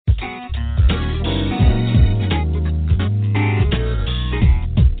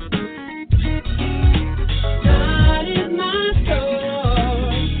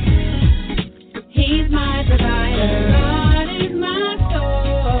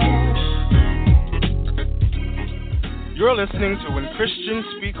You're listening to When Christians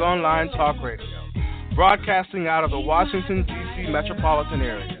Speak Online Talk Radio, broadcasting out of the Washington, D.C. metropolitan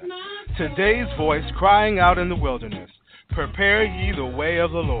area. Today's voice crying out in the wilderness, prepare ye the way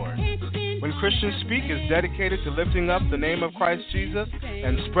of the Lord. When Christians Speak is dedicated to lifting up the name of Christ Jesus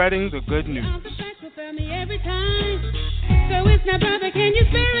and spreading the good news. So it's not, brother, can you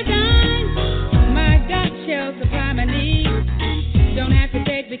spare a dime? My God shall supply my needs. Don't have to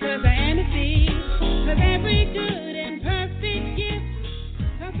beg because I am a seed. Cause every good and perfect gift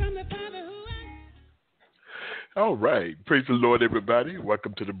comes from the Father who All right. Praise the Lord, everybody.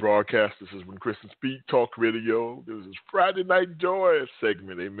 Welcome to the broadcast. This is When Christians Speak Talk Radio. This is Friday Night Joy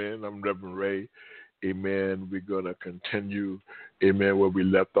segment. Amen. I'm Reverend Ray. Amen. We're going to continue, amen, where we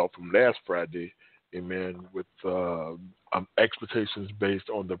left off from last Friday. Amen. With expectations based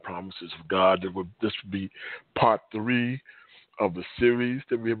on the promises of God. This will be part 3 of the series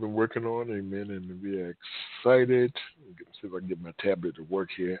that we have been working on. Amen. And we are excited. Let's see if I can get my tablet to work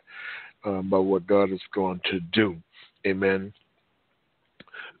here. About what God is going to do. Amen.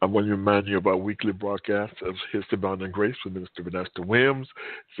 I want to remind you about weekly broadcasts of His Abounding Grace with Minister Vanester Williams.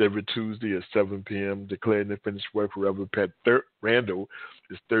 It's every Tuesday at 7 p.m. Declaring the finished work for Reverend Randall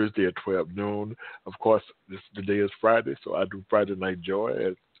is Thursday at 12 noon. Of course, today is Friday, so I do Friday Night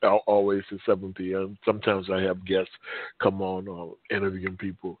Joy always at 7 p.m. Sometimes I have guests come on or interviewing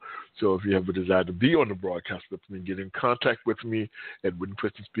people. So if you have a desire to be on the broadcast with me, get in contact with me at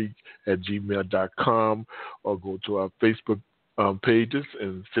whenchristianspeak@gmail.com or go to our Facebook pages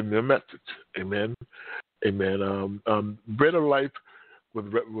and send me a message. Amen. Amen. Bread of Life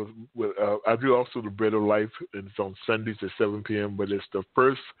I do also the Bread of Life, and it's on Sundays at 7 p.m., but it's the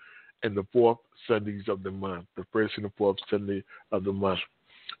first and the fourth Sundays of the month. The first and the fourth Sunday of the month.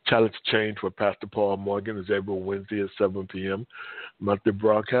 Challenge Change with Pastor Paul Morgan is every Wednesday at 7 p.m. Monthly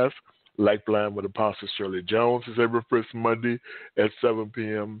broadcast. Lifeline with Apostle Shirley Jones is every first Monday at 7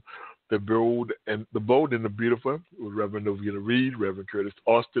 p.m. The Bold and the Beautiful with Reverend Novena Reed, Reverend Curtis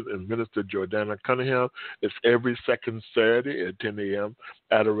Alston, and Minister Jordana Cunningham. It's every second Saturday at 10 a.m.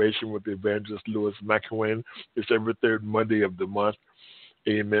 Adoration with the Evangelist McILwain. It's every third Monday of the month.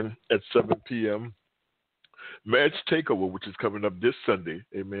 Amen. At 7 p.m. Marriage Takeover, which is coming up this Sunday,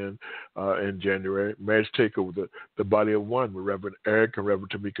 amen, in January. Marriage Takeover, the Body of One with Reverend Eric and Reverend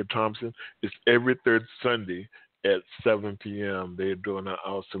Temeka Thompson. It's every third Sunday at 7 p.m. They're doing an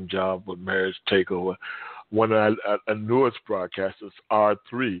awesome job with Marriage Takeover. One of our newest broadcasts is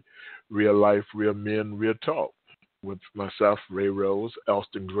R3, Real Life, Real Men, Real Talk, with myself, Ray Rose,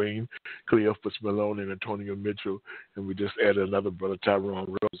 Alston Green, Cleophas, Malone, and Antonio Mitchell. And we just added another brother,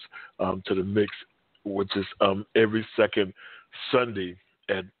 Tyrone Rose, to the mix, which is every second Sunday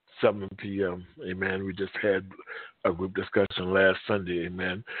at 7 p.m. Amen. We just had a group discussion last Sunday.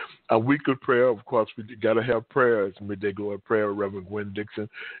 Amen. Our weekly prayer, of course, we got to have prayer. It's Midday Glory Prayer. Reverend Gwendolyn Dixon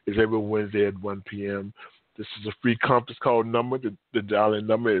is every Wednesday at 1 p.m. This is a free conference call number. The dialing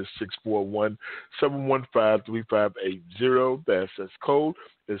number is 641-715-3580. The access code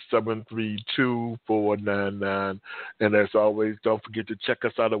is 732-499. And as always, don't forget to check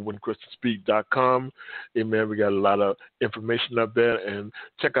us out at whenchristianspeak.com. Amen. We got a lot of information up there. And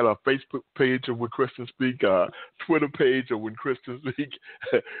check out our Facebook page of When Christians Speak, our Twitter page of When Christians Speak.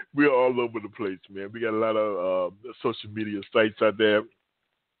 We're all over the place, man. We got a lot of social media sites out there.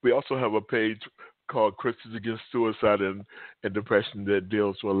 We also have a page called Christians Against Suicide and Depression that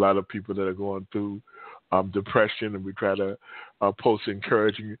deals with a lot of people that are going through depression, and we try to post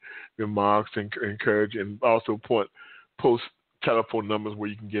encouraging remarks and encourage, and also post telephone numbers where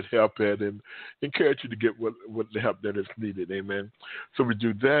you can get help at, and encourage you to get what the help that is needed. Amen. So we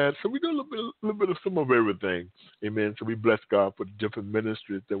do that. So we do a little bit of some of everything. Amen. So we bless God for the different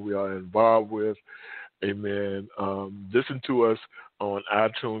ministries that we are involved with. Amen. Listen to us on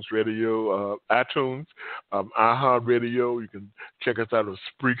iTunes Radio, iHeartRadio. You can check us out on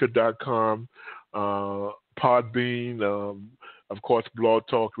Spreaker.com, Podbean, of course, Blog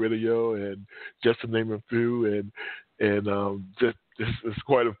Talk Radio, and just to name a few. And just it's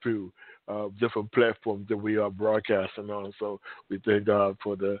quite a few different platforms that we are broadcasting on. So we thank God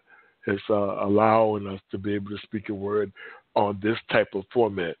for His allowing us to be able to speak a word on this type of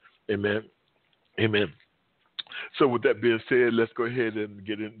format. Amen. Amen. So with that being said, let's go ahead and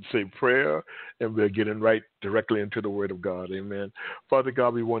get in and say prayer, and we're getting right directly into the Word of God. Amen. Father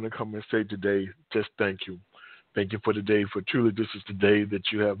God, we want to come and say today, just thank you. Thank you for the day, for truly this is the day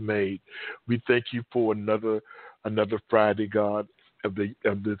that you have made. We thank you for another Friday, God, of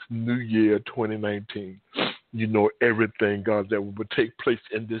this new year, 2019. You know everything, God, that will take place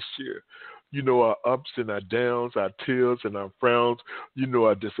in this year. You know our ups and our downs, our tears and our frowns. You know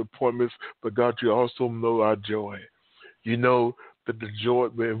our disappointments. But, God, you also know our joy. You know that the joy,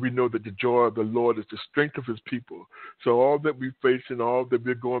 and we know that the joy of the Lord is the strength of his people. So all that we face and all that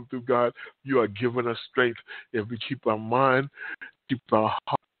we're going through, God, you are giving us strength if we keep our mind, keep our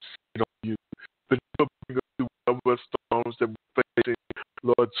hearts on you. But you will bring us through whatever storms that we're facing,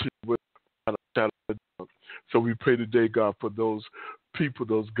 Lord, without a shadow of a doubt. So we pray today, God, for those people,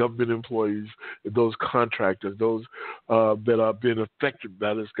 those government employees, those contractors, those that are being affected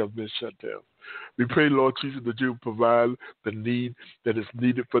by this government shutdown. We pray, Lord Jesus, that you provide the need that is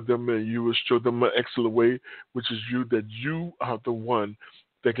needed for them, and you will show them an excellent way, which is you, that you are the one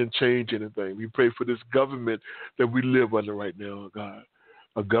that can change anything. We pray for this government that we live under right now, God.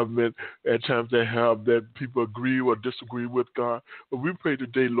 A government at times that people agree or disagree with, God. But we pray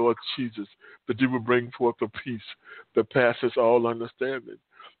today, Lord Jesus, that you will bring forth a peace that passes all understanding.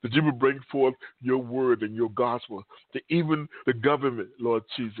 That you will bring forth your word and your gospel to even the government, Lord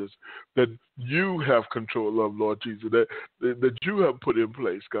Jesus, that you have control of, Lord Jesus, that you have put in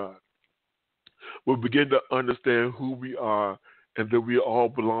place, God. We'll begin to understand who we are and that we all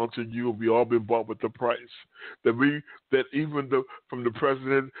belong to you, and we all been bought with the price. That even from the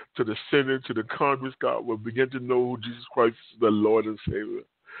president to the Senate to the Congress, God, will begin to know who Jesus Christ is, the Lord and Savior.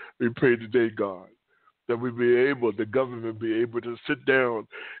 We pray today, God, that the government be able to sit down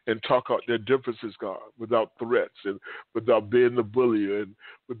and talk out their differences, God, without threats and without being a bully and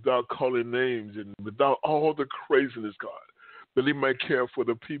without calling names and without all the craziness, God, that they might care for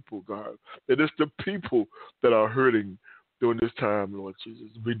the people, God, that it's the people that are hurting during this time, Lord Jesus.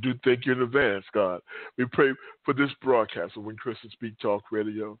 We do thank you in advance, God. We pray for this broadcast of When Christians Speak Talk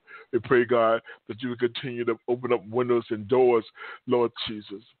Radio. We pray, God, that you will continue to open up windows and doors, Lord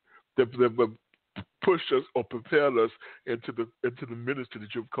Jesus, that will push us or propel us into the ministry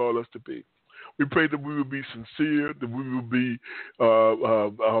that you've called us to be. We pray that we will be sincere, that we will be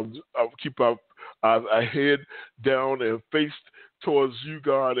keep our head down and face towards you,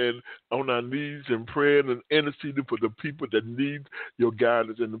 God, and on our knees and praying and interceding for the people that need your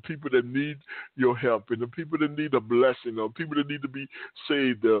guidance and the people that need your help and the people that need a blessing or people that need to be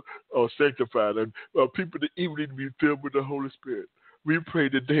saved or sanctified and people that even need to be filled with the Holy Spirit. We pray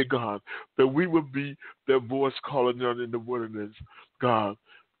today, God, that we will be their voice calling out in the wilderness, God.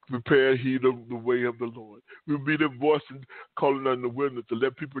 Prepare ye the way of the Lord. We'll be the voice calling on the wilderness to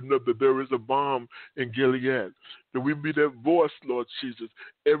let people know that there is a balm in Gilead. That we be that voice, Lord Jesus.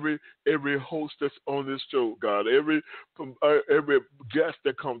 Every host that's on this show, God, every guest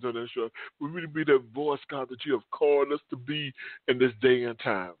that comes on this show, we will be that voice, God, that you have called us to be in this day and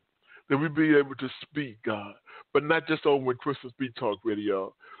time. That we be able to speak, God, but not just on When Christians Speak Talk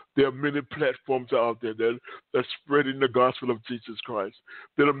Radio. There are many platforms out there that are spreading the gospel of Jesus Christ.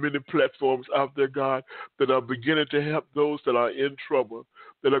 There are many platforms out there, God, that are beginning to help those that are in trouble,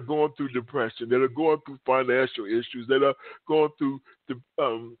 that are going through depression, that are going through financial issues, that are going through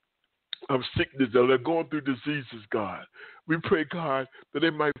sickness, that are going through diseases, God. We pray, God, that they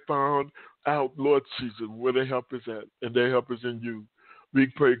might find out, Lord Jesus, where their help is at, and their help is in you. We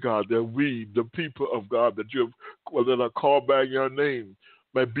pray, God, that we, the people of God, that are called by your name,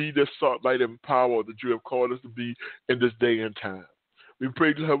 might be the salt, light, and power that you have called us to be in this day and time. We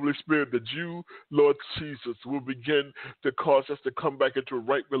pray to the Holy Spirit that you, Lord Jesus, will begin to cause us to come back into a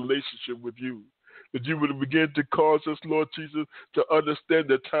right relationship with you. That you will begin to cause us, Lord Jesus, to understand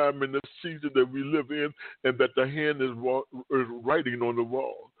the time and the season that we live in and that the hand is writing on the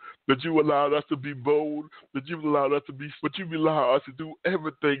wall. That you allow us to be bold, that you allow us to be, but you allow us to do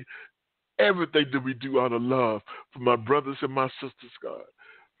everything that we do out of love for my brothers and my sisters, God.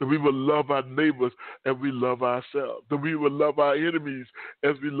 That we will love our neighbors as we love ourselves. That we will love our enemies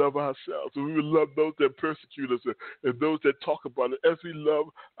as we love ourselves. That we will love those that persecute us and those that talk about it as we love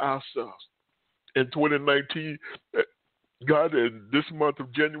ourselves. In 2019, God, in this month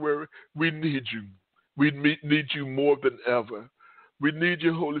of January, we need you. We need you more than ever. We need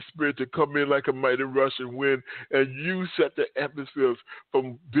your Holy Spirit to come in like a mighty rushing wind and you set the atmospheres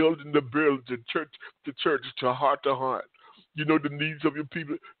from building to building, to church, to heart. You know the needs of your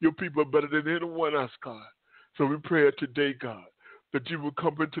people. Your people are better than anyone else, God. So we pray today, God, that you will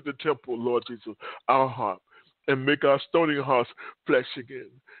come into the temple, Lord Jesus, our heart, and make our stony hearts flesh again,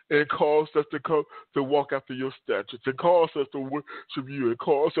 and cause us to come to walk after your statutes, and cause us to worship you, and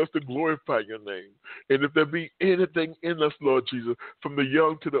cause us to glorify your name. And if there be anything in us, Lord Jesus, from the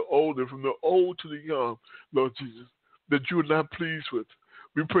young to the old, and from the old to the young, Lord Jesus, that you are not pleased with,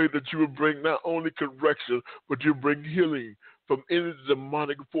 we pray that you will bring not only correction, but you bring healing from any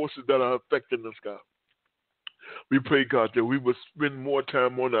demonic forces that are affecting us, God. We pray, God, that we will spend more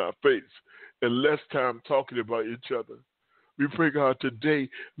time on our face and less time talking about each other. We pray, God, today,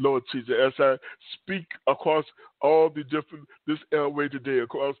 Lord Jesus, as I speak across all the different, this airway today,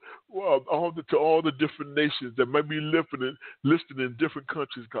 across to all the different nations that might be listening in different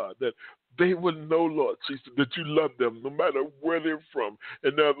countries, God, that they will know, Lord Jesus, that you love them no matter where they're from,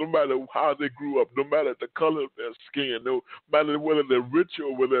 and no matter how they grew up, no matter the color of their skin, no matter whether they're rich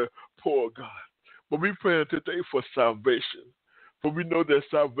or whether they're poor, God. But we pray today for salvation. For we know that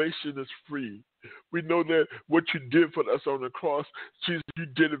salvation is free. We know that what you did for us on the cross, Jesus, you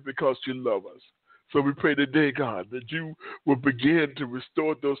did it because you love us. So we pray today, God, that you will begin to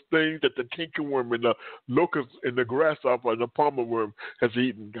restore those things that the cankerworm and the locust and the grasshopper and the palmer worm has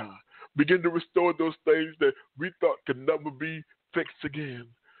eaten, God. Begin to restore those things that we thought could never be fixed again.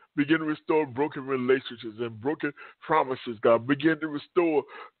 Begin to restore broken relationships and broken promises, God. Begin to restore,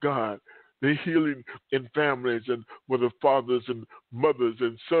 God, the healing in families and with the fathers and mothers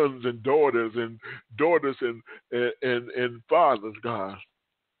and sons and daughters and fathers, God.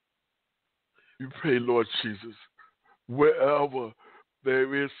 We pray, Lord Jesus, wherever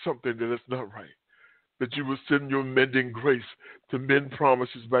there is something that is not right, that you will send your mending grace to mend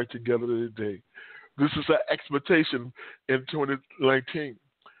promises back together today. This is our expectation in 2019,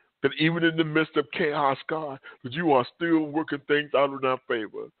 that even in the midst of chaos, God, that you are still working things out in our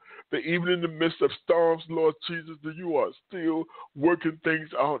favor. That even in the midst of storms, Lord Jesus, that you are still working things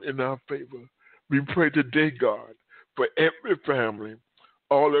out in our favor. We pray today, God, for every family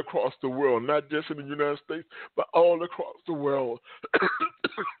all across the world, not just in the United States, but all across the world.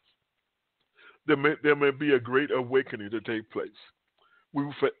 There may be a great awakening to take place. We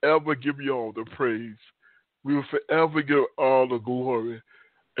will forever give you all the praise. We will forever give all the glory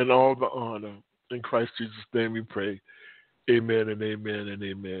and all the honor. In Christ Jesus' name we pray. Amen and amen and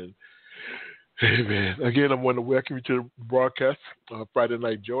amen. Amen. Again, I want to welcome you to the broadcast, Friday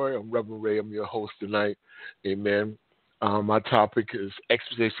Night Joy. I'm Reverend Ray. I'm your host tonight. Amen. My topic is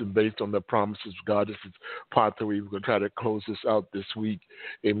exposition based on the promises of God. This is part 3. We're going to try to close this out this week.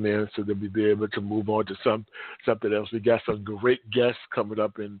 Amen. So that we'll be able to move on to something else. We got some great guests coming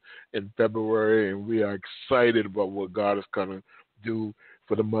up in February, and we are excited about what God is going to do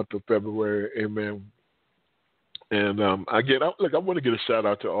for the month of February. Amen. And again, I want to get a shout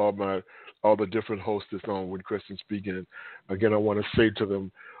out to all the different hosts that's on When Christians Speaking. And again, I want to say to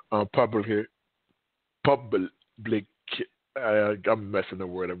them publicly, I'm messing the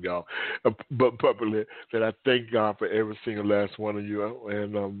word up, y'all. But publicly, that I thank God for every single last one of you,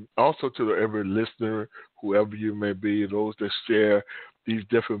 and also to every listener, whoever you may be, those that share these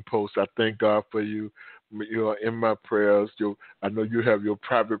different posts. I thank God for you. You are in my prayers. I know you have your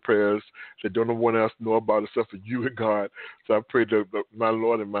private prayers that don't want else know about except for you and God. So I pray that my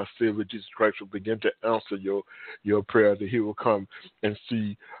Lord and my Savior Jesus Christ will begin to answer your prayer, that He will come and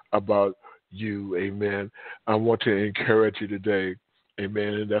see about you. Amen. I want to encourage you today.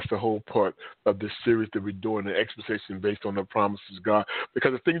 Amen. And that's the whole part of this series that we're doing, the exposition based on the promises of God.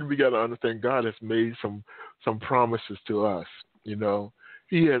 Because the thing that we got to understand, God has made some promises to us. You know,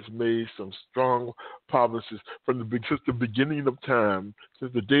 He has made some strong promises since the beginning of time,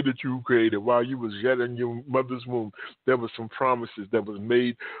 since the day that you were created, while you was yet in your mother's womb. There were some promises that was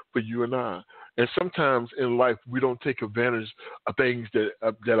made for you and I. And sometimes in life, we don't take advantage of things that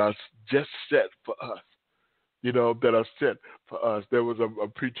are just set for us, you know, that are set for us. There was a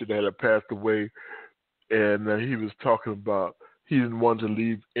preacher that had passed away, and he was talking about he didn't want to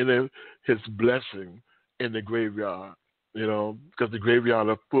leave any his blessing in the graveyard, you know, because the graveyard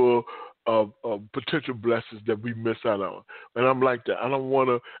are full of potential blessings that we miss out on. And I'm like that. I don't want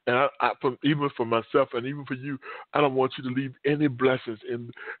to, and even for myself and even for you, I don't want you to leave any blessings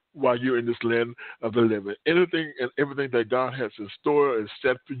while you're in this land of the living. Anything and everything that God has in store and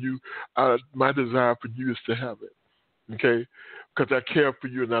set for you, my desire for you is to have it, okay? Because I care for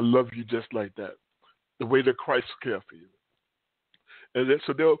you and I love you just like that, the way that Christ cares for you. And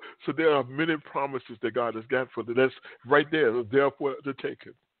so there are many promises that God has got for you. That's right there. Therefore, to take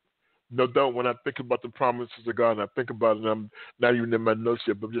it. No doubt when I think about the promises of God, and I think about it, and I'm not even in my notes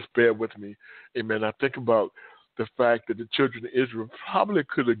yet, but just bear with me. Amen. I think about the fact that the children of Israel probably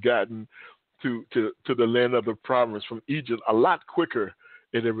could have gotten to the land of the promise from Egypt a lot quicker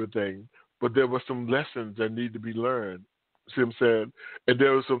and everything, but there were some lessons that need to be learned. See what I'm saying? And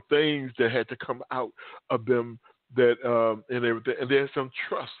there were some things that had to come out of them that and everything. And there's some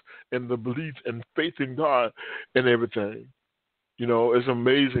trust and the belief and faith in God and everything. You know, it's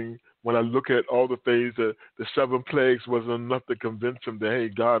amazing when I look at all the things that the 7 plagues wasn't enough to convince them that, hey,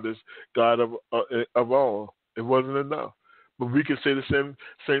 God is God of all. It wasn't enough. But we can say the same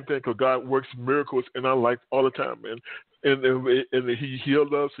thing because God works miracles in our life all the time, man. And He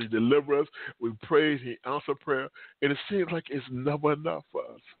healed us, He delivered us. We prayed, He answered prayer, and it seems like it's never enough for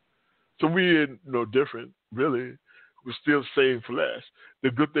us. So we ain't no different, really. We're still same flesh. The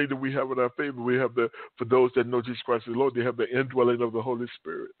good thing that we have in our favor, we have for those that know Jesus Christ as Lord, they have the indwelling of the Holy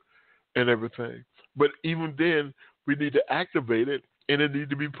Spirit and everything. But even then, we need to activate it, and it needs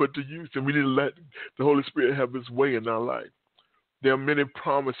to be put to use, and we need to let the Holy Spirit have His way in our life. There are many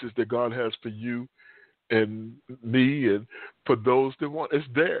promises that God has for you and me, and for those that want. It's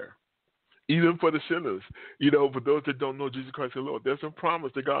there. Even for the sinners, for those that don't know Jesus Christ the Lord, there's a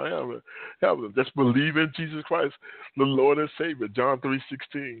promise that God has. Just believe in Jesus Christ, the Lord and Savior. John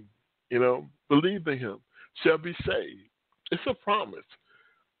 3:16. Believe in Him, shall be saved. It's a promise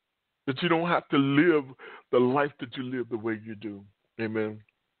that you don't have to live the life that you live the way you do. Amen.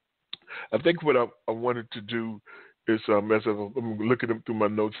 I think what I wanted to do is, I'm looking through my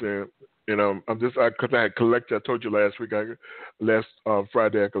notes there, and because I had collected. I told you last week, last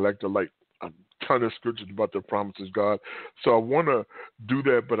Friday, I collected like a ton of scriptures about the promises of God. So I want to do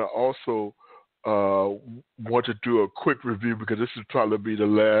that, but I also want to do a quick review because this will probably be the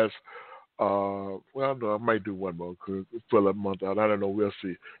last. No, I might do one more because fill a month out. I don't know. We'll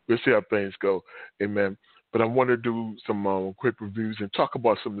see. We'll see how things go. Amen. But I want to do some quick reviews and talk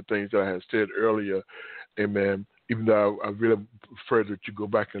about some of the things that I had said earlier. Amen. Even though I really prefer that you go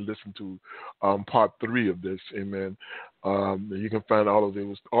back and listen to part 3 of this. Amen. You can find all of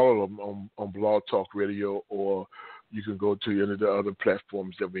them on Blog Talk Radio, or you can go to any of the other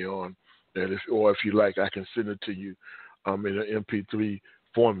platforms that we're on. Or if you like, I can send it to you in an MP3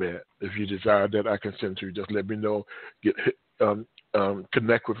 format. If you desire that, I can send it to you. Just let me know.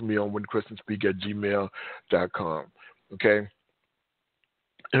 Connect with me on whenchristianspeak@gmail.com. Okay?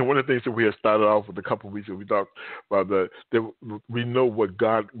 And one of the things that we had started off with a couple of weeks ago, we talked about that we know what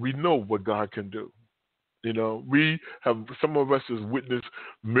God can do. We have, some of us has witnessed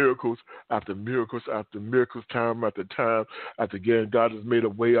miracles after miracles after miracles, time after time after again. God has made a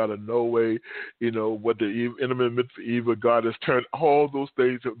way out of no way. What the enemy meant for evil, God has turned all those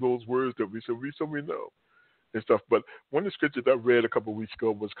things, those words that we said, so we know and stuff. But one of the scriptures I read a couple of weeks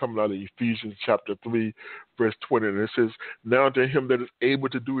ago was coming out of Ephesians chapter 3, verse 20, and it says, "Now to Him that is able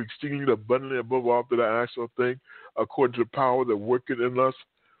to do exceedingly abundantly above all that I ask or think, according to the power that worketh in us,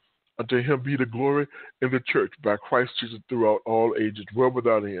 unto Him be the glory in the church by Christ Jesus throughout all ages, world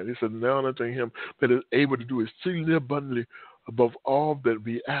without end." He said, "Now unto Him that is able to do exceedingly abundantly above all that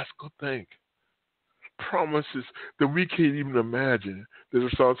we ask or think." Promises that we can't even imagine.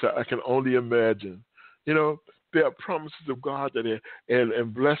 There's a song that I can only imagine. There are promises of God that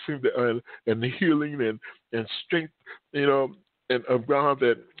and blessing and healing and strength, and of God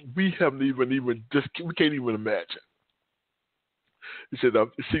that we haven't even we can't even imagine. He said,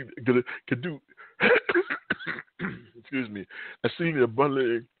 could do, excuse me, exceeding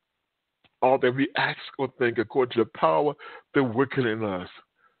abundantly all that we ask or think, according to the power that working in us.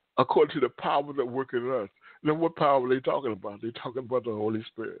 According to the power that working in us. Then what power are they talking about? They're talking about the Holy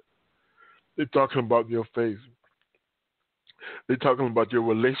Spirit. They're talking about your faith. They're talking about your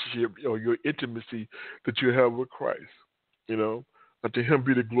relationship or your intimacy that you have with Christ. Unto Him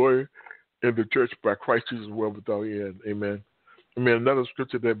be the glory in the church by Christ Jesus, world without end. Amen. Amen. Another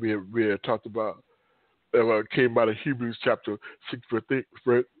scripture that we had talked about came out of Hebrews chapter 6,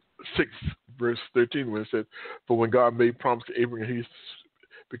 verse 13, where it said, "For when God made promise to Abraham,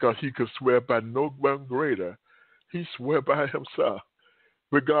 because He could swear by no one greater, He swore by Himself."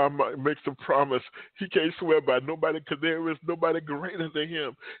 When God makes a promise, He can't swear by nobody because there is nobody greater than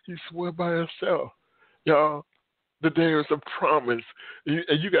Him. He swore by Himself. Y'all, that there is a promise.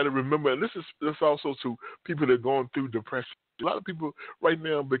 And you got to remember, and this also to people that are going through depression. A lot of people right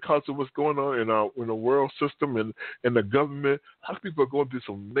now, because of what's going on in the world system and the government, a lot of people are going through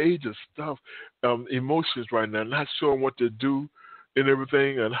some major stuff, emotions right now, not sure what to do and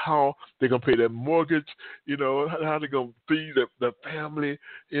everything, and how they're going to pay their mortgage, how they're going to feed their family,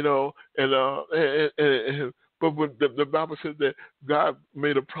 but when the Bible says that God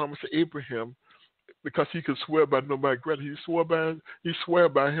made a promise to Abraham because He could swear by nobody greater. He swore by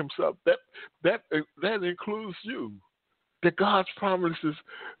Himself. That includes you. That God's promises,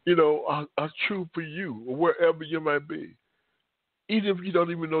 are true for you, wherever you might be. Even if you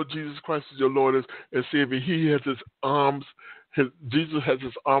don't even know Jesus Christ is your Lord and Savior, Jesus has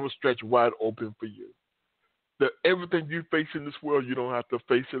His arms stretched wide open for you. That everything you face in this world, you don't have to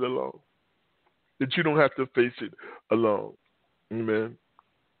face it alone. That you don't have to face it alone. Amen.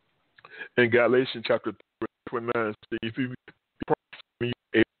 In Galatians chapter 29, if you be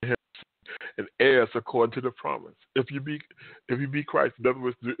Abraham and heirs according to the promise. If you be Christ, in other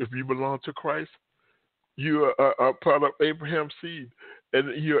words, if you belong to Christ, You are part of Abraham's seed,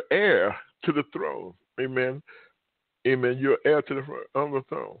 and you're heir to the throne. Amen. Amen. You're heir to on the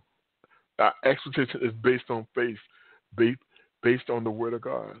throne. Our expectation is based on faith, based on the Word of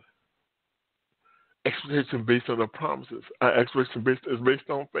God. Expectation based on the promises. Our expectation is based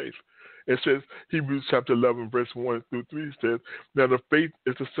on faith. It says, Hebrews chapter 11, verse 1 through 3 says, now the faith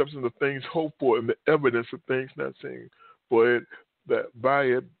is the substance of things hoped for and the evidence of things not seen. For it, that by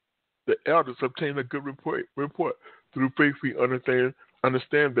it, the elders obtained a good report. Through faith we understand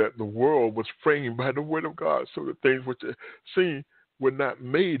that the world was framed by the Word of God, so the things which are seen were not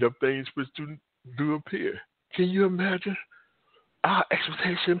made of things which do appear. Can you imagine? Our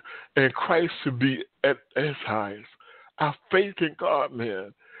expectation in Christ should be at its highest. Our faith in God,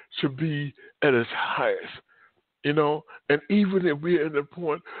 man, should be at its highest. You know, and even if we're at the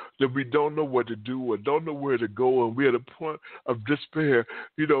point that we don't know what to do or don't know where to go, and we're at a point of despair,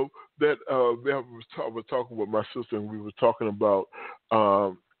 you know, that I was talking with my sister, and we were talking about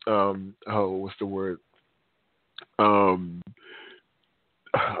what's the word?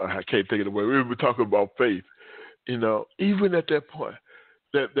 I can't think of the word. We were talking about faith. You know, even at that point,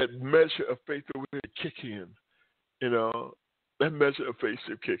 that measure of faith that we kick in, you know, that measure of faith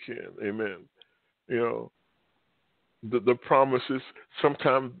should kick in. Amen. You know, the promises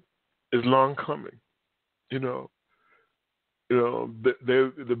sometimes is long coming. You know,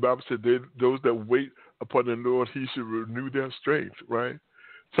 the Bible said those that wait upon the Lord, He should renew their strength. Right?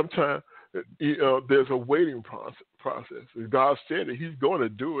 Sometimes there's a waiting process. God said it; He's going to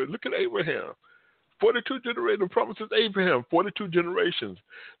do it. Look at Abraham. 42 generations, promises Abraham, 42 generations,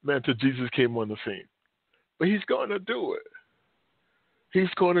 man, till Jesus came on the scene. But He's going to do it. He's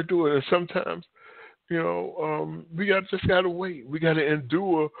going to do it. And sometimes, you know, we just got to wait. We got to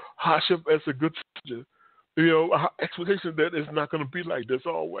endure hardship as a good soldier. You know, our expectation that it's not going to be like this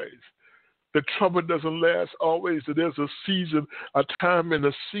always. The trouble doesn't last always. There's a season, a time and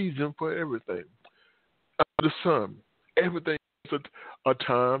a season for everything. Under the sun, everything has a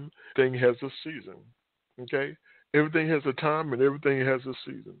time, thing has a season. Okay? Everything has a time and everything has a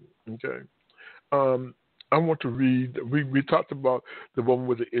season. Okay? I want to read, we talked about the woman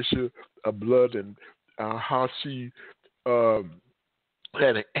with the issue of blood and how she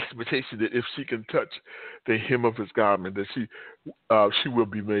had an expectation that if she can touch the hem of His garment, that she will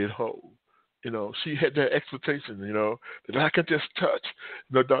be made whole. You know, she had that expectation, you know, that I could just touch.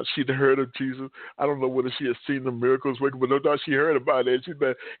 No doubt she'd heard of Jesus. I don't know whether she had seen the miracles working, but no doubt she heard about it. She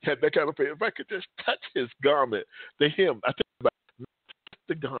had that kind of faith. If I could just touch His garment, the hem, I think about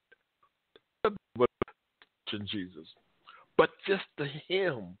the garment, but in Jesus, but just the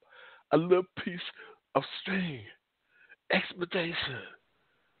hem, a little piece of string. Expectation.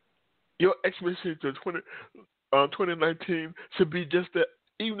 Your expectation to 2019 should be just that.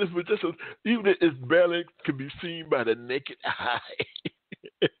 Even if it barely can be seen by the naked eye,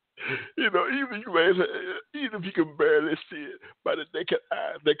 you know, even if you can barely see it by the naked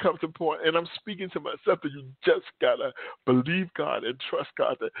eye, there comes a point, and I'm speaking to myself, that you just gotta believe God and trust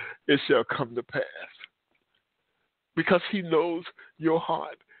God that it shall come to pass, because He knows your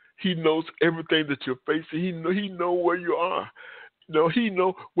heart. He knows everything that you're facing. He know where you are. You know, He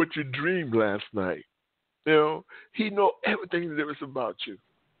know what you dreamed last night. You know, He know everything there is about you.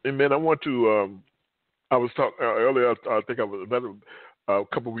 Amen. I want to. I was talking earlier. I think I was a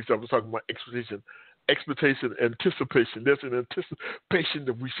couple of weeks. I was talking about expectation, anticipation. There's an anticipation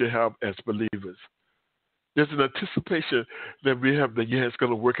that we should have as believers. There's an anticipation that we have that, yeah, it's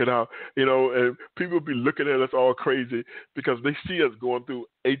going to work it out. You know, and people be looking at us all crazy because they see us going through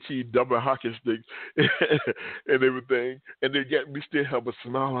double hockey sticks and everything, and yet we still have a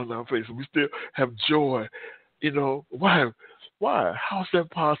smile on our face. We still have joy. You know, why? How is that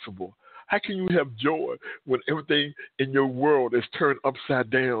possible? How can you have joy when everything in your world is turned upside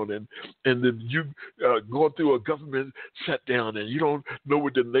down, and then you going through a government shutdown and you don't know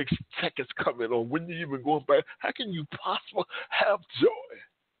what the next second's coming or when you're even going back? How can you possibly have joy?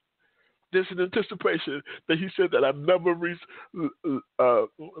 There's an anticipation that He said that I never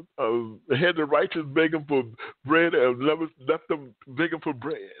had the righteous begging for bread and never left them begging for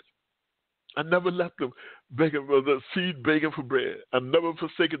bread. I never left them begging for the seed begging for bread. I never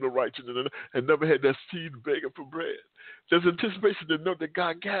forsaken the righteous and never had that seed begging for bread. There's anticipation to know that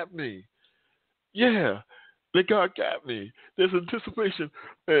God got me. Yeah, that God got me. There's anticipation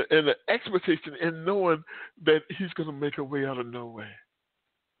and an expectation in knowing that He's going to make a way out of no way.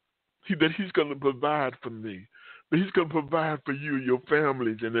 That He's going to provide for me. that He's going to provide for you, your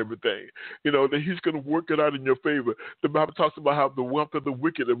families, and everything. That He's going to work it out in your favor. The Bible talks about how the wealth of the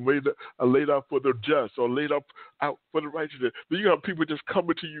wicked are laid out for the just, or laid out for the righteous. Then you have people just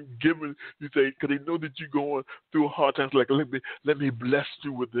coming to you, giving you things because they know that you're going through hard times. Like, let me bless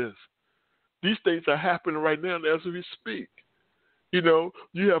you with this. These things are happening right now as we speak. You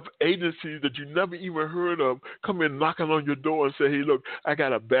have agencies that you never even heard of come in knocking on your door and say, hey, look, I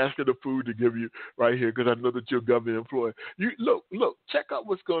got a basket of food to give you right here because I know that you're government employee. You look, check out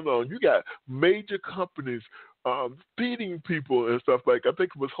what's going on. You got major companies feeding people and stuff like, I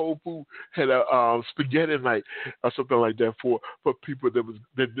think it was Whole Foods had a spaghetti night or something like that for people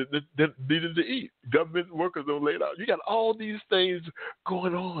that needed to eat. Government workers are laid out. You got all these things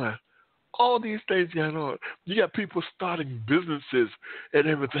going on. All these things going on. You got people starting businesses and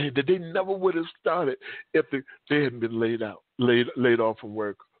everything that they never would have started if they hadn't been laid off from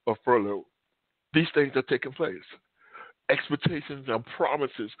work or furloughed. These things are taking place. Expectations and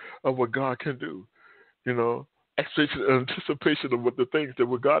promises of what God can do. Expectation and anticipation of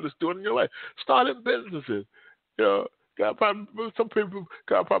what God is doing in your life. Starting businesses. God probably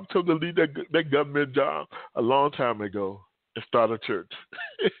told them to leave that government job a long time ago and start a church.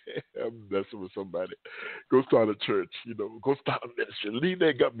 I'm messing with somebody. Go start a church, go start a ministry. Leave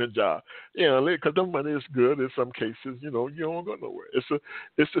that government job. Because the money is good in some cases, you don't go nowhere.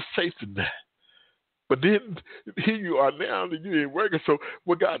 It's a safety net. But then here you are now that you ain't working. So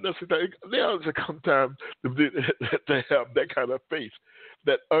what God does is now is a come time to have that kind of faith,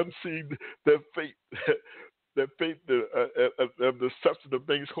 that unseen, that faith, that faith of the substance of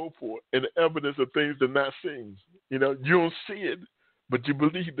things hoped for and the evidence of things that are not seen. You don't see it, but you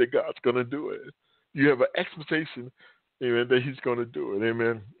believe that God's going to do it. You have an expectation, amen, that He's going to do it.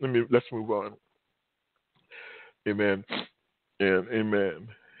 Amen. Let's move on. Amen. And amen.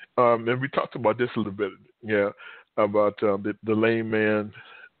 And we talked about this a little bit, about the lame man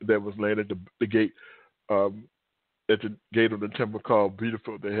that was laying at the gate, at the gate of the temple called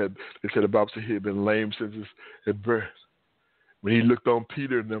Beautiful. They said the Bible said he had been lame since his birth. When he looked on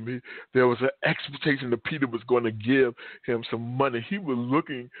Peter and them, there was an expectation that Peter was going to give him some money. He was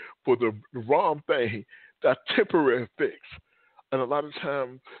looking for the wrong thing, that temporary fix. And a lot of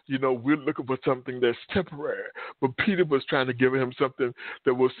times, we're looking for something that's temporary. But Peter was trying to give him something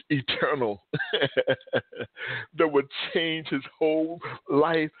that was eternal, that would change his whole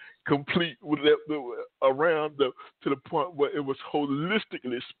life complete around to the point where it was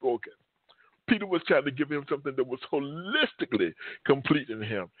holistically spoken. Peter was trying to give him something that was holistically complete in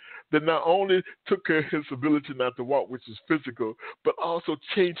him, that not only took care of his ability not to walk, which is physical, but also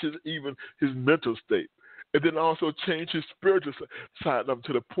changed even his mental state. And then also changed his spiritual side up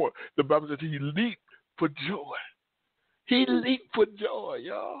to the point. The Bible says he leaped for joy. He leaped for joy,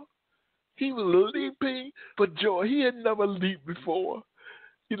 y'all. He was leaping for joy. He had never leaped before.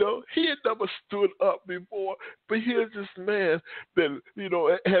 He had never stood up before. But here's this man that,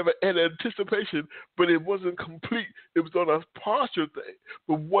 had an anticipation, but it wasn't complete. It was on a partial thing.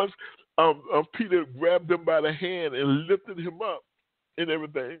 But once Peter grabbed him by the hand and lifted him up and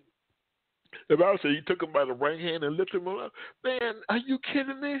everything, the Bible said he took him by the right hand and lifted him up. Man, are you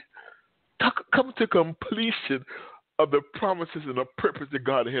kidding me? Come to completion of the promises and the purpose that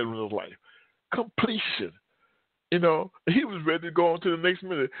God had in his life. Completion. He was ready to go on to the next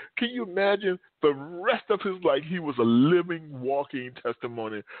minute. Can you imagine the rest of his life? He was a living, walking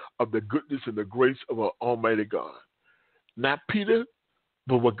testimony of the goodness and the grace of our Almighty God. Not Peter,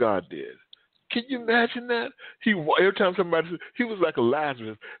 but what God did. Can you imagine that? Every time somebody, he was like a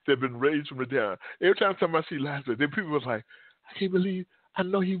Lazarus that had been raised from the dead. Every time somebody see Lazarus, then people was like, I can't believe, I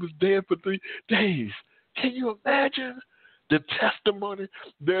know he was dead for 3 days. Can you imagine the testimony?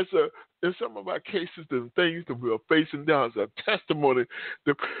 There's in some of our cases, the things that we are facing now is a testimony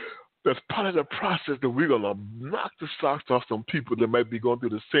that's part of the process that we're going to knock the socks off some people that might be going through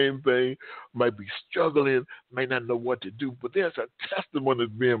the same thing, might be struggling, might not know what to do. But there's a testimony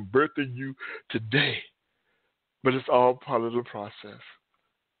that's being birthed in you today. But it's all part of the process.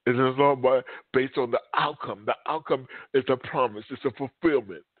 It is all based on the outcome. The outcome is a promise. It's a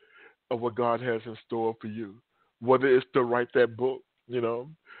fulfillment of what God has in store for you. Whether it's to write that book,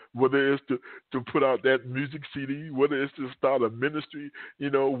 whether it's to put out that music CD, whether it's to start a ministry,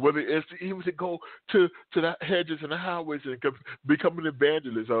 whether it's even to go to the hedges and the highways and become an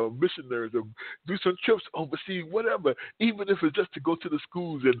evangelist or missionaries or do some trips overseas, whatever, even if it's just to go to the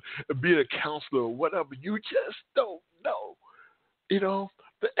schools and be a counselor or whatever, you just don't know,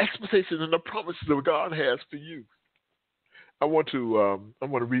 the expectations and the promises that God has for you. I want to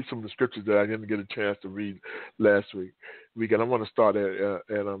read some of the scriptures that I didn't get a chance to read last week. And I want to start at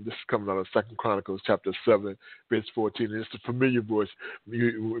this is coming out of 2 Chronicles chapter 7, verse 14. And it's a familiar voice.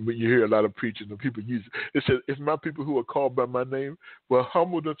 When you hear a lot of preaching and people use it. It says, "If my people who are called by my name will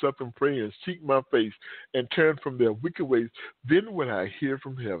humble themselves and pray and seek my face and turn from their wicked ways, then will I hear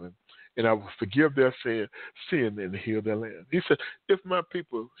from heaven and I will forgive their sin and heal their land." He said, if my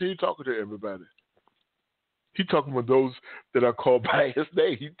people, he ain't talking to everybody. He's talking about those that are called by his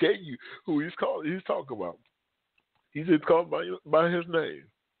name. He tell you who he's talking about. He's called by his name.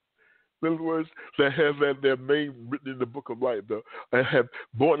 In other words, that have their name written in the book of life, though, and have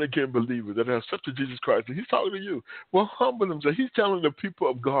born again believers that have accepted Jesus Christ. And he's talking to you. Well, humble himself. He's telling the people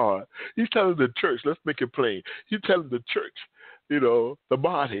of God. He's telling the church. Let's make it plain. He's telling the church, the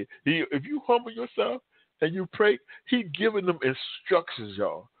body. If you humble yourself and you pray, he's giving them instructions,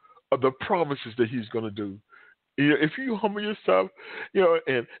 y'all, of the promises that he's going to do. If you humble yourself,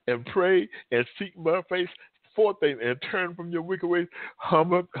 and pray and seek my face, fourth thing, and turn from your wicked ways,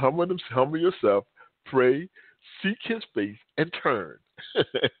 humble yourself, pray, seek his face, and turn.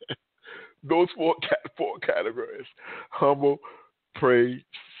 Those four categories: humble, pray,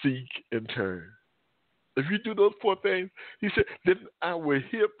 seek, and turn. If you do those four things, he said, then I will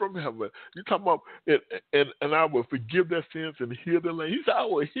hear from heaven. You're talking about, and I will forgive their sins and heal their land. He said, I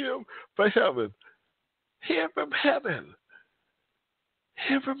will hear from heaven. Hear from heaven.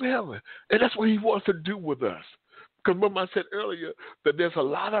 Hear from heaven. And that's what he wants to do with us. Because remember I said earlier that there's a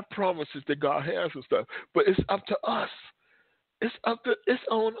lot of promises that God has and stuff, but it's up to us. It's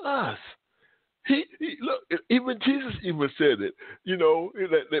on us. He look, even Jesus even said it,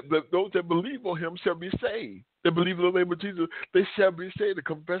 that those that believe on him shall be saved. They believe in the name of Jesus, they shall be saved. To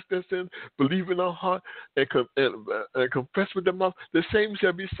confess their sins, believe in their heart, and confess with their mouth, the same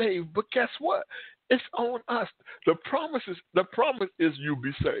shall be saved. But guess what? It's on us. The promise is you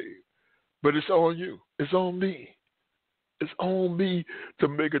be saved. But it's on you. It's on me. It's on me to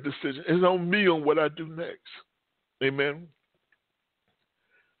make a decision. It's on me on what I do next. Amen.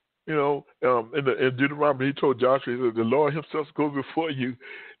 In Deuteronomy, he told Joshua, he said, the Lord himself goes before you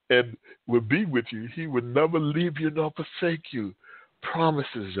and will be with you. He will never leave you nor forsake you.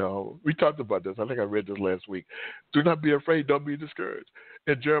 Promises, y'all. We talked about this. I think I read this last week. Do not be afraid. Don't be discouraged.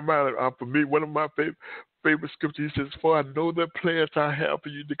 And Jeremiah, for me, one of my favorite scriptures, he says, for I know the plans I have for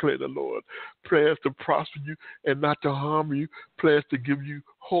you, declare the Lord. Plans to prosper you and not to harm you. Plans to give you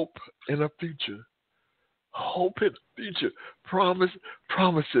hope in a future. Hope in the future.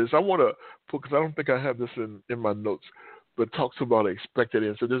 Promises. I want to, because I don't think I have this in my notes, but it talks about expected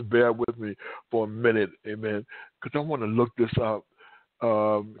end. So just bear with me for a minute, amen, because I want to look this up.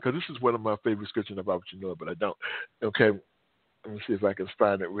 Because this is one of my favorite scriptures about what you know, but I don't. Okay, let me see if I can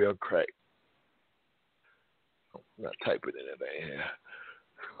find it real quick. I'm not typing anything here.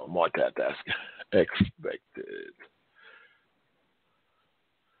 I'm multitasking. Expected.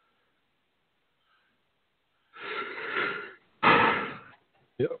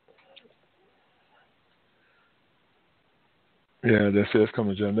 Yep. Yeah, that says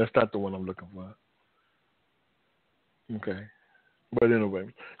coming, John. That's not the one I'm looking for. Okay. But anyway,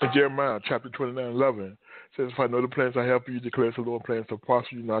 in Jeremiah chapter 29:11 says, if I know the plans I have for you, declares the Lord, plans to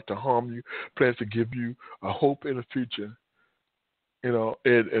prosper you, not to harm you, plans to give you a hope in the future.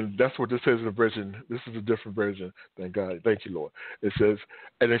 And that's what this says in the version. This is a different version. Thank God. Thank you, Lord. It says,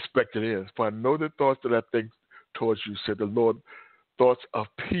 an expected end. For I know the thoughts that I think towards you, said the Lord, thoughts of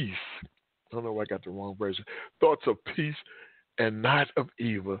peace. I don't know why I got the wrong version. Thoughts of peace and not of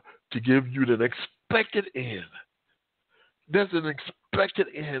evil, to give you an expected end. There's an expected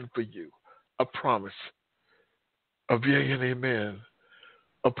end for you, a promise of yea and amen,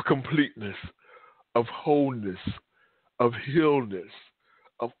 of completeness, of wholeness, of healness,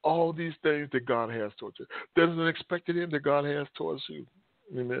 of all these things that God has towards you. There's an expected end that God has towards you.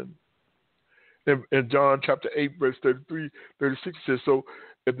 Amen. In John chapter 8, verse 33, 36 says, so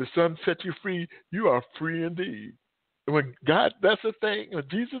if the Son sets you free, you are free indeed. And when God, that's the thing, when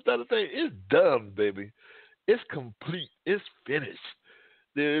Jesus does the thing, it's done, baby. It's complete. It's finished.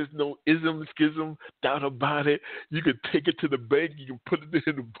 There is no ism, schism, doubt about it. You can take it to the bank. You can put it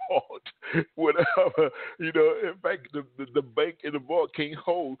in the vault, whatever. In fact, the bank and the vault can't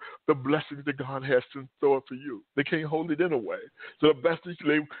hold the blessings that God has in store for you. They can't hold it in a way. So the best thing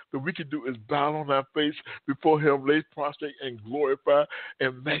that we can do is bow on our face before him, lay prostrate, and glorify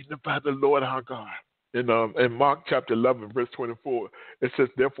and magnify the Lord our God. In Mark chapter 11, verse 24, it says,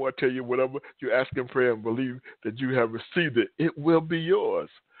 therefore I tell you, whatever you ask in prayer and believe that you have received it, it will be yours.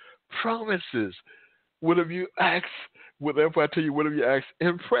 Promises. Whatever I tell you, whatever you ask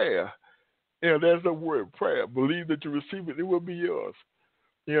in prayer There's a word, prayer. Believe that you receive it, it will be yours.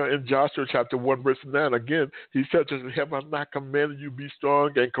 In Joshua chapter 1, verse 9, again, he said to him, have I not commanded you be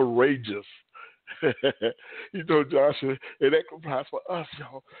strong and courageous? He told Joshua, and that applies for us,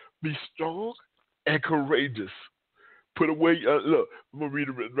 y'all. Be strong and courageous. Put away, look, I'm going to read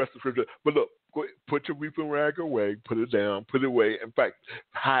the rest of the scripture, but look, go ahead, put your weeping rag away, put it down, put it away. In fact,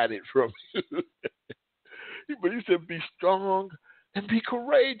 hide it from you. But he said, be strong and be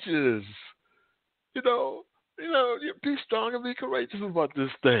courageous. Be strong and be courageous about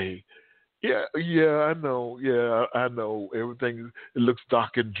this thing. I know. Everything, it looks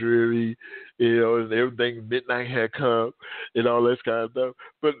dark and dreary, and everything, midnight had come, and all that kind of stuff.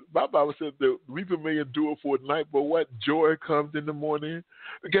 But my Bible says that weeping may endure for a night, but what joy comes in the morning.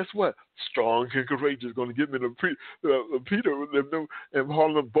 And guess what? Strong and courageous is going to get me to Peter and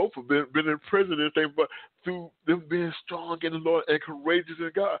Paul, and both have been in prison and things, but through them being strong in the Lord and courageous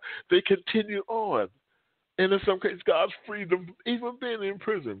in God, they continue on. And in some cases, God's freed them, even being in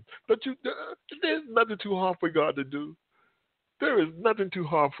prison. But there's nothing too hard for God to do. There is nothing too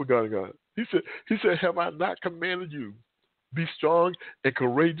hard for God. He said, have I not commanded you? Be strong and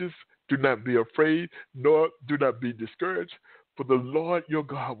courageous. Do not be afraid, nor do not be discouraged. For the Lord your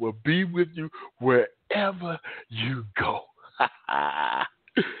God will be with you wherever you go. The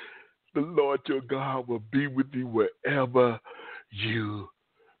Lord your God will be with you wherever you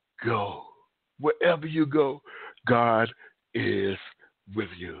go. Wherever you go, God is with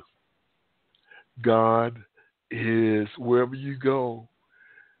you. God is wherever you go.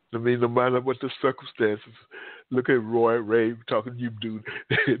 I mean, no matter what the circumstances. Look at Ray talking to you, dude.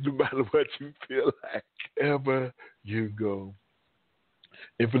 No matter what you feel like, wherever you go.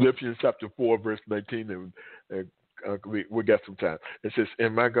 In Philippians chapter 4, verse 19, we got some time. It says,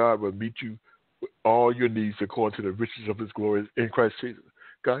 and my God will meet you with all your needs according to the riches of his glory in Christ Jesus.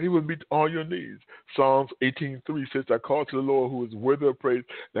 God, he will meet all your needs. Psalms 18:3 says, I call to the Lord who is worthy of praise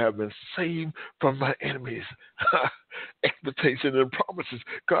and have been saved from my enemies. Expectation and promises.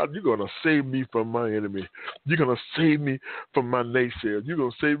 God, you're going to save me from my enemy. You're going to save me from my naysayers. You're going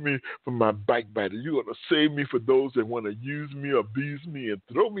to save me from my backbiters. You're going to save me for those that want to use me, abuse me, and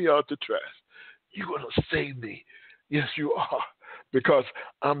throw me out the trash. You're going to save me. Yes, you are. Because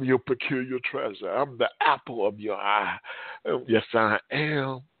I'm your peculiar treasure. I'm the apple of your eye. Yes, I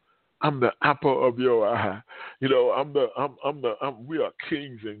am. I'm the apple of your eye. We are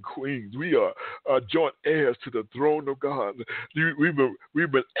kings and queens. We are joint heirs to the throne of God. We've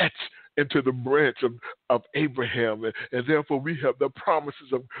been etched into the branch of Abraham, and therefore we have the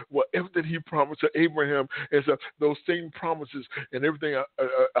promises of whatever that he promised to Abraham. And so those same promises and everything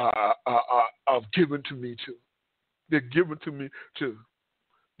are given to me too. They're given to me too.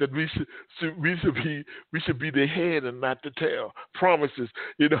 That we should be the head and not the tail. Promises,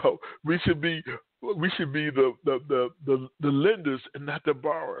 we should be the lenders and not the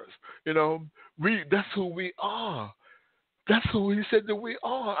borrowers. That's who we are. That's who he said that we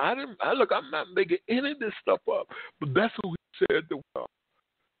are. I'm not making any of this stuff up, but that's who he said that we are.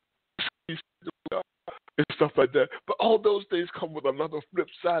 And stuff like that. But all those things come with another flip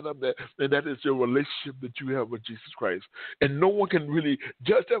side of that, and that is your relationship that you have with Jesus Christ. And no one can really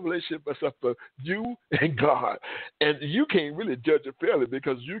judge that relationship except for you and God. And you can't really judge it fairly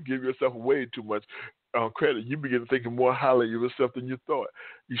because you give yourself way too much credit. You begin thinking more highly of yourself than you thought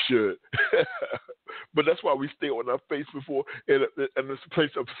you should. But that's why we stay on our face before in this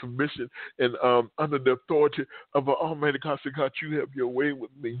place of submission and under the authority of an Almighty God. So God, you have your way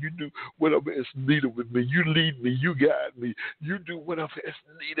with me. You do whatever is needed with me. You lead me. You guide me. You do whatever is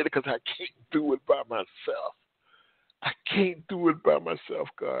needed because I can't do it by myself. I can't do it by myself,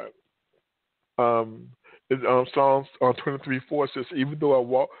 God. Psalms 23:4 says, even though I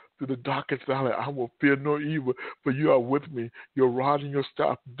walk through the darkest valley, I will fear no evil, for you are with me. Your rod and your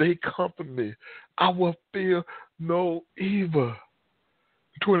staff, they comfort me. I will fear no evil.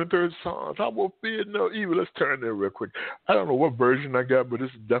 23rd Psalms, I will fear no evil. Let's turn there real quick. I don't know what version I got, but this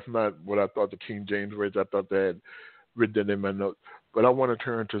is definitely not what I thought the King James version. I thought they had written that in my notes. But I want to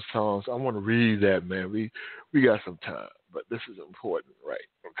turn to Psalms. I want to read that, man. We got some time, but this is important, right?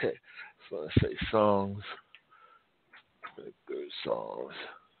 Okay. So let's say Psalms. 23rd Psalms.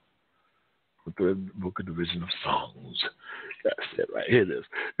 The third book of division of Songs. That's it right here. It is.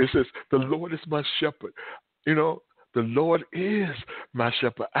 It says, the Lord is my shepherd. The Lord is my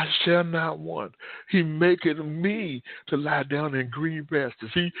shepherd. I shall not want. He maketh me to lie down in green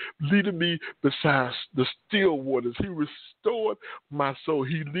pastures. He leadeth me beside the still waters. He restored my soul.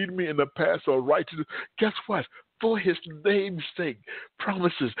 He leadeth me in the path of righteousness. Guess what? for his name's sake.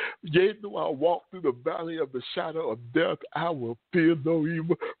 Promises. Yea, though I walk through the valley of the shadow of death, I will fear no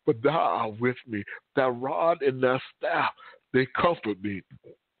evil, but thou art with me. Thy rod and thy staff, they comfort me.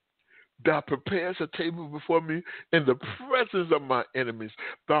 Thou preparest a table before me in the presence of my enemies.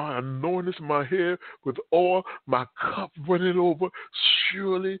 Thou anointest my head with oil, my cup runneth over.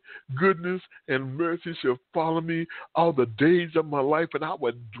 Surely goodness and mercy shall follow me all the days of my life, and I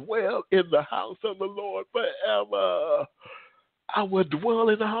will dwell in the house of the Lord forever. I will dwell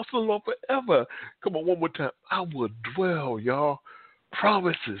in the house of the Lord forever. Come on, one more time. I will dwell, y'all.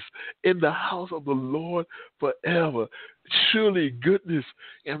 Promises in the house of the Lord forever. Surely goodness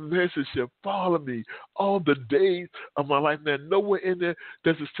and mercy shall follow me all the days of my life. Now, nowhere in there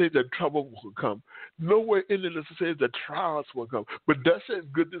does it say that trouble will come. Nowhere in there does it say that trials will come. But that says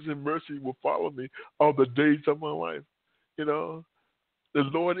goodness and mercy will follow me all the days of my life. You know, the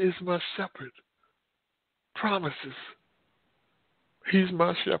Lord is my shepherd. Promises. He's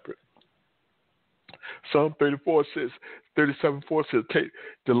my shepherd. Psalm 37:4 says, take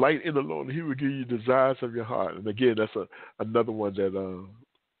delight in the Lord, and he will give you desires of your heart. And again, that's another one that,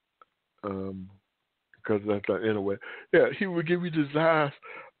 because that's not anyway. Yeah, he will give you desires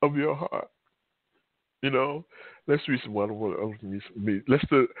of your heart. You know, let's read some one. Let's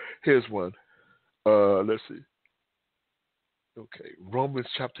do, here's one. Let's see. Okay, Romans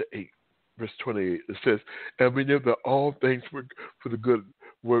chapter 8, verse 28. It says, and we know that all things work for the good,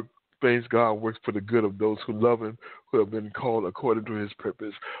 things God works for the good of those who love him, who have been called according to his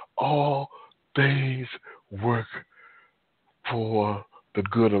purpose. All things work for the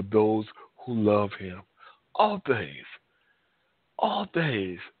good of those who love him. All things. All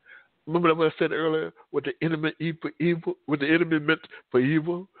things. Remember what I said earlier? What the enemy meant for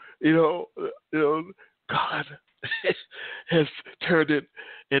evil? You know, God has turned it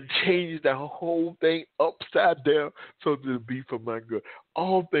and changed the whole thing upside down so that it be for my good.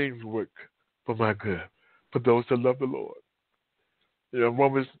 All things work for my good, for those that love the Lord. You know,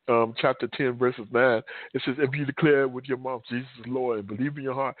 Romans chapter 10, verses 9, it says, if you declare with your mouth Jesus is Lord and believe in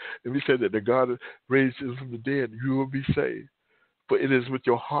your heart, and we said that the God raised him from the dead, you will be saved. For it is with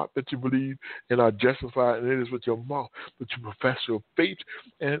your heart that you believe and are justified, and it is with your mouth that you profess your faith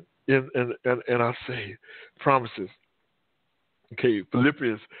and are saved. Promises. Okay,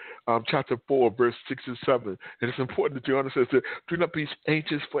 Philippians chapter 4, verse 6 and 7. And it's important that you understand that do not be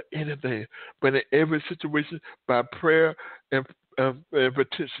anxious for anything, but in every situation, by prayer and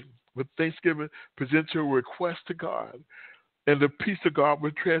petition, with thanksgiving, present your request to God. And the peace of God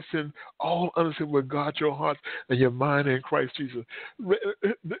will transcend all understanding, will guard your heart and your mind in Christ Jesus.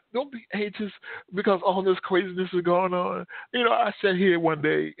 Don't be anxious because all this craziness is going on. You know, I sat here one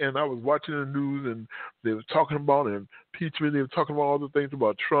day and I was watching the news and they were talking about impeachment. They were talking about all the things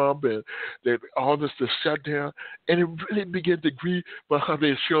about Trump and all this to shut down. And it really began to grieve about how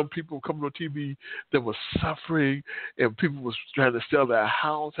they're showing people coming on TV that were suffering and people was trying to sell their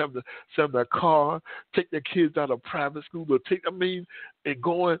house, having to sell their car, take their kids out of private school,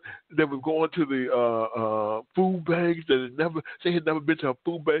 they were going to the food banks that they had never been to a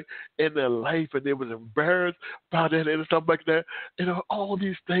food bank in their life, and they was embarrassed by that and stuff like that. You know, all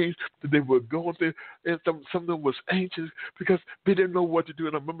these things that they were going through, and some of them was anxious because they didn't know what to do.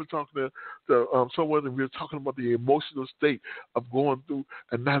 And I remember talking to someone, and we were talking about the emotional state of going through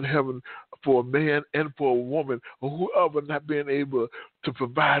and not having, for a man and for a woman or whoever, not being able to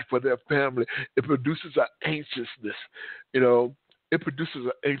provide for their family. It produces an anxiousness. You know, it produces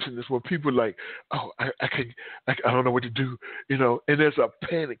an anxiousness where people are like, oh, I don't know what to do, you know, and there's a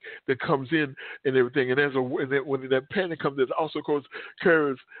panic that comes in and everything, and when that panic comes, it also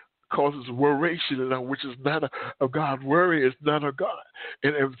causes worration, which is not of God. Worry is not of God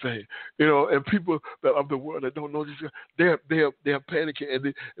and everything, you know. And people that of the world that don't know this, they're panicking.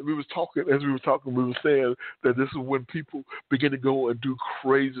 And we were talking, we were saying that this is when people begin to go and do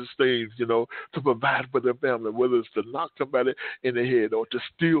crazy things, you know, to provide for their family, whether it's to knock somebody in the head or to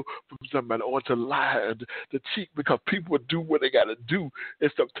steal from somebody or to lie and to cheat, because people do what they got to do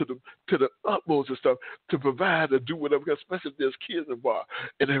and stuff to the utmost and stuff to provide and do whatever, especially if there's kids involved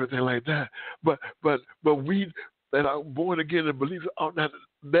and everything like that. But we that are born again and believers ought not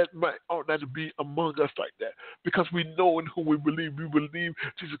to be among us like that, because we know in whom we believe. We believe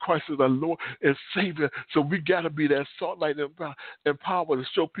Jesus Christ is our Lord and Savior. So we got to be that salt, light, and power to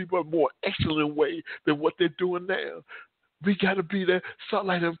show people a more excellent way than what they're doing now. We got to be that salt,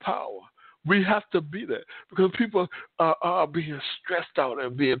 light, and power. We have to be there because people are being stressed out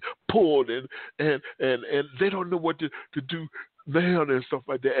and being pulled and they don't know what to do now and stuff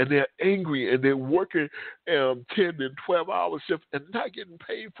like that, and they're angry and they're working 10 and 12 hour shifts and not getting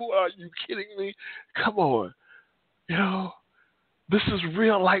paid for. Are you kidding me? Come on. You know, this is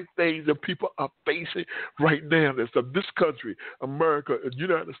real life things that people are facing right now. This country, America, and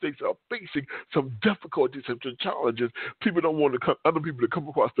United States are facing some difficulties and some challenges. People don't want other people to come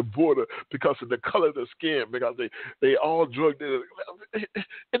across the border because of the color of their skin, because they all drug dealers.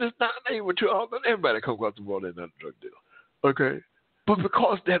 And it's not even true. Everybody come across the border and not a drug dealer. Okay? But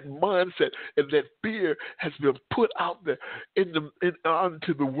because that mindset and that fear has been put out there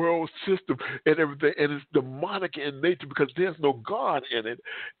onto the world system and everything, and it's demonic in nature because there's no God in it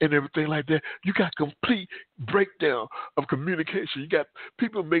and everything like that, you got complete breakdown of communication. You got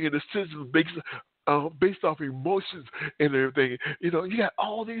people making decisions based off emotions and everything. You know, you got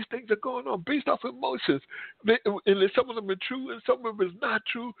all these things that are going on based off emotions. And some of them are true and some of them is not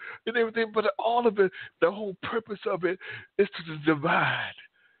true and everything, but all of it, the whole purpose of it is to divide.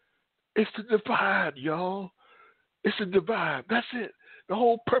 It's to divide, y'all. It's to divide. That's it. The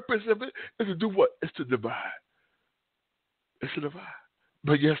whole purpose of it is to do what? It's to divide. It's to divide.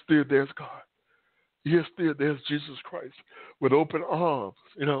 But yes, still there's God. Yes, still there's Jesus Christ with open arms,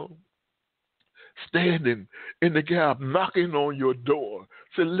 you know, standing in the gap, knocking on your door.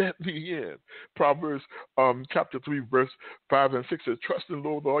 Say, let me in. Proverbs chapter 3, verse 5 and 6 says, trust in the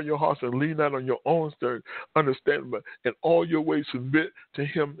Lord with all your hearts and lean not on your own understanding, but in all your ways submit to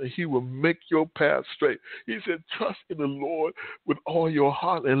him, and he will make your path straight. He said, trust in the Lord with all your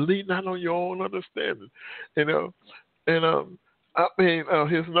heart and lean not on your own understanding. You know, and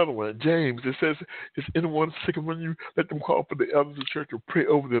here's another one. James, it says, is anyone sick among you? Let them call for the elders of the church to pray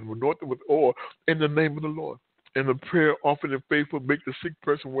over them, anoint them with oil in the name of the Lord. And the prayer often and faithful make the sick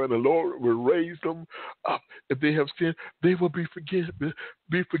person well. The Lord will raise them up. If they have sinned, they will be forgiven.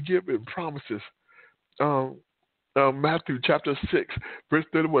 Promises. Matthew chapter 6, verse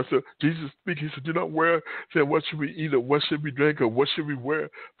 31. So Jesus speaking, he said, do not worry, saying, what should we eat, or what should we drink, or what should we wear?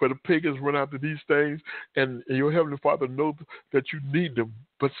 For the pagans run after these things, and your heavenly Father knows that you need them.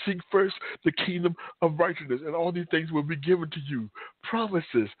 But seek first the kingdom of righteousness, and all these things will be given to you.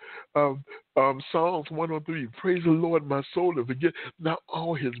 Promises. Psalms 103, praise the Lord, my soul, and forget not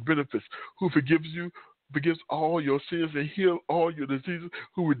all his benefits, who forgives all your sins and heal all your diseases,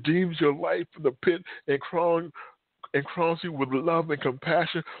 who redeems your life from the pit and crowns you with love and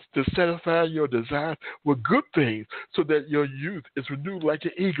compassion to satisfy your desires with good things, so that your youth is renewed like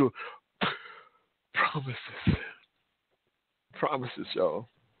an eagle. Promises, y'all.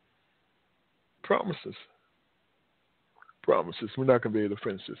 Promises. We're not going to be able to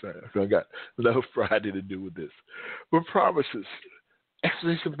finish this. I got another Friday to do with this. But promises.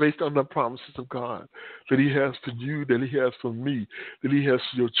 Explanation based on the promises of God that he has for you, that he has for me, that he has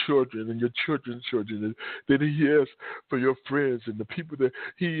for your children and your children's children, that he has for your friends and the people that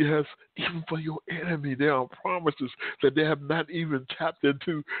he has even for your enemy. There are promises that they have not even tapped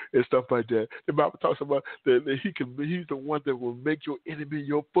into and stuff like that. The Bible talks about that he's the one that will make your enemy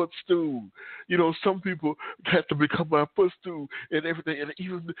your footstool. You know, some people have to become my footstool and everything, and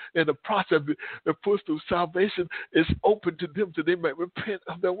even in the process of the footstool, salvation is open to them so they might repent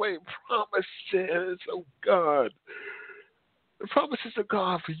of their way. Promises of God. The promises of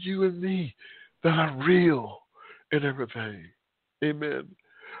God for you and me that are real and everything. Amen.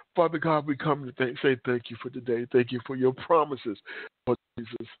 Father God, we come to say thank you for today. Thank you for your promises, Lord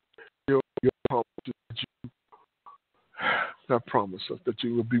Jesus. Your promises that you have promised us, that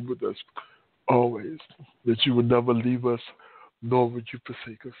you will be with us always, that you will never leave us, nor would you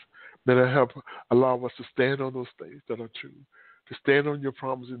forsake us. That allow us to stand on those things that are true, to stand on your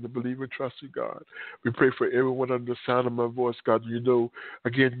promises and to believe and trust you, God. We pray for everyone under the sound of my voice, God. You know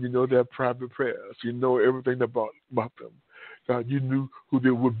their private prayers. You know everything about them. God, you knew who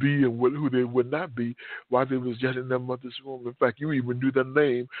they would be and who they would not be while they was yet in their mother's womb. In fact, you even knew their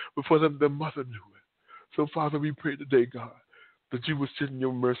name before their mother knew it. So, Father, we pray today, God, that you would send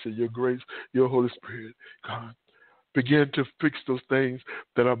your mercy, your grace, your Holy Spirit, God. Begin to fix those things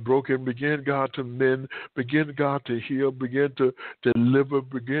that are broken. Begin, God, to mend. Begin, God, to heal. Begin to deliver.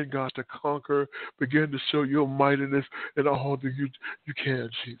 Begin, God, to conquer. Begin to show your mightiness in all that you can,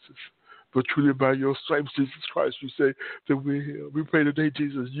 Jesus. But truly by your stripes, Jesus Christ, you say that we're here. We pray today,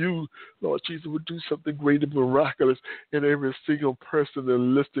 Jesus, you, Lord Jesus, would do something great and miraculous in every single person that is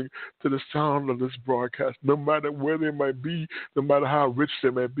listening to the sound of this broadcast, no matter where they might be, no matter how rich they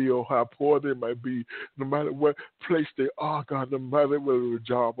might be or how poor they might be, no matter what place they are, God, no matter whether they're a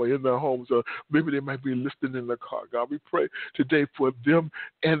job or in their homes, or maybe they might be listening in the car, God. We pray today for them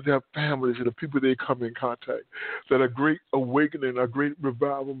and their families and the people they come in contact, that a great awakening, a great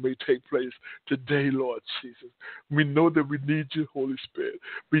revival may take place place today, Lord Jesus. We know that we need you, Holy Spirit.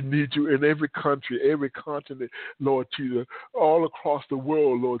 We need you in every country, every continent, Lord Jesus, all across the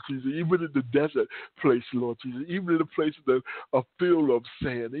world, Lord Jesus, even in the desert place, Lord Jesus, even in the places that are filled of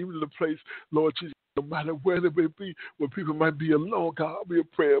sand, even in the place, Lord Jesus, no matter where they may be, where people might be alone, God, we are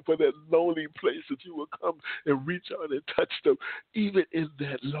praying for that lonely place that you will come and reach out and touch them, even in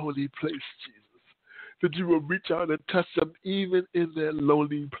that lonely place, Jesus. That you will reach out and touch them, even in that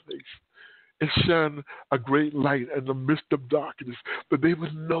lonely place, and shine a great light in the midst of darkness, that they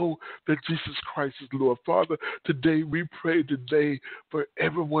would know that Jesus Christ is Lord. Father, today we pray today for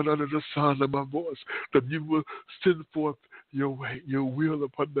everyone under the sound of my voice, that you will send forth your way, your will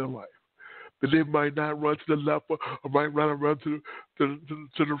upon their life. That they might not run to the left or might run to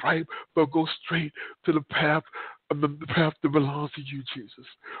the right, but go straight to the path that belongs to you, Jesus.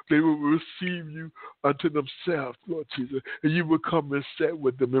 They will receive you unto themselves, Lord Jesus. And you will come and sit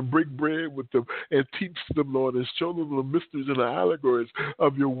with them and break bread with them and teach them, Lord, and show them the mysteries and the allegories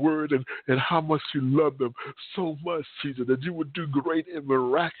of your word and how much you love them so much, Jesus, that you would do great and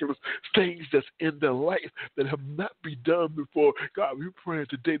miraculous things that's in their life that have not been done before. God, we pray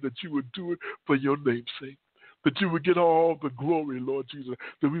today that you would do it for your name's sake. That you would get all the glory, Lord Jesus,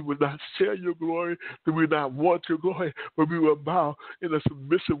 that we would not share your glory, that we would not want your glory, but we would bow in a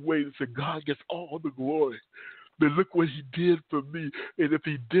submissive way and say, God gets all the glory. But look what he did for me, and if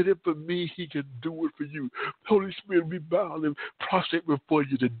he did it for me, he can do it for you. Holy Spirit, we bow and prostrate before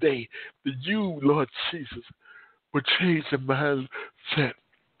you today, that you, Lord Jesus, would change the mindset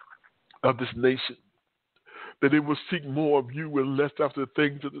of this nation. That they will seek more of you and less after the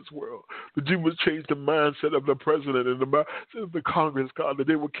things of this world. That you will change the mindset of the president and the mindset of the Congress, God. That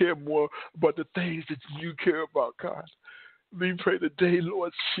they will care more about the things that you care about, God. We pray today,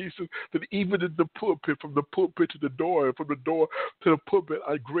 Lord Jesus, that even in the pulpit, from the pulpit to the door, and from the door to the pulpit,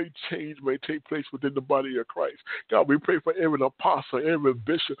 a great change may take place within the body of Christ. God, we pray for every apostle, every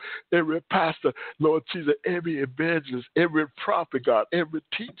bishop, every pastor, Lord Jesus, every evangelist, every prophet, God, every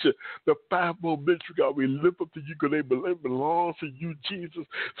teacher, the fivefold ministry, God, we lift up to you because they belong to you, Jesus.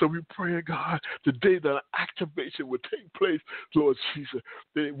 So we pray, God, today that an activation will take place, Lord Jesus.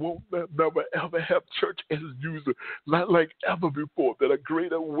 They won't never ever have church as usual, not like ever before, that a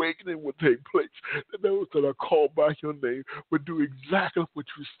great awakening will take place, that those that are called by your name would do exactly what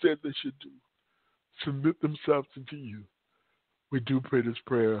you said they should do, submit themselves into you. We do pray this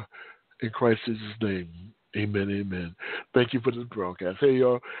prayer in Christ Jesus' name. Amen, amen. Thank you for this broadcast. Hey,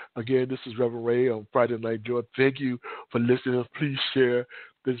 y'all, again, this is Reverend Ray on Friday Night Joy. Thank you for listening. Please share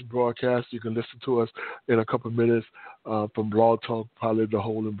this broadcast. You can listen to us in a couple of minutes from Blog Talk, probably the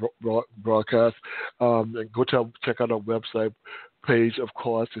whole broadcast. And go check out our website page, of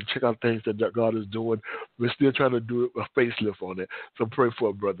course, and check out things that God is doing. We're still trying to do a facelift on it. So pray for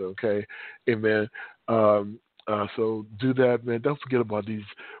it, brother, okay? Amen. So do that, man. Don't forget about these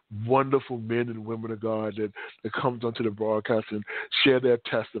wonderful men and women of God that comes onto the broadcast and share their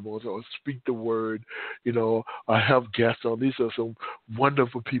testimonies or speak the word, or have guests on. These are some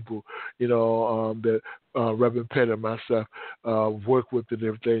wonderful people, that Reverend Penn and myself work with and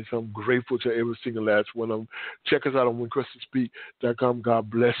everything. So I'm grateful to every single last one of them. Check us out on WhenChristiansSpeak.com. God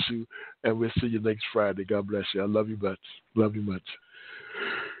bless you, and we'll see you next Friday. God bless you. I love you much. Love you much.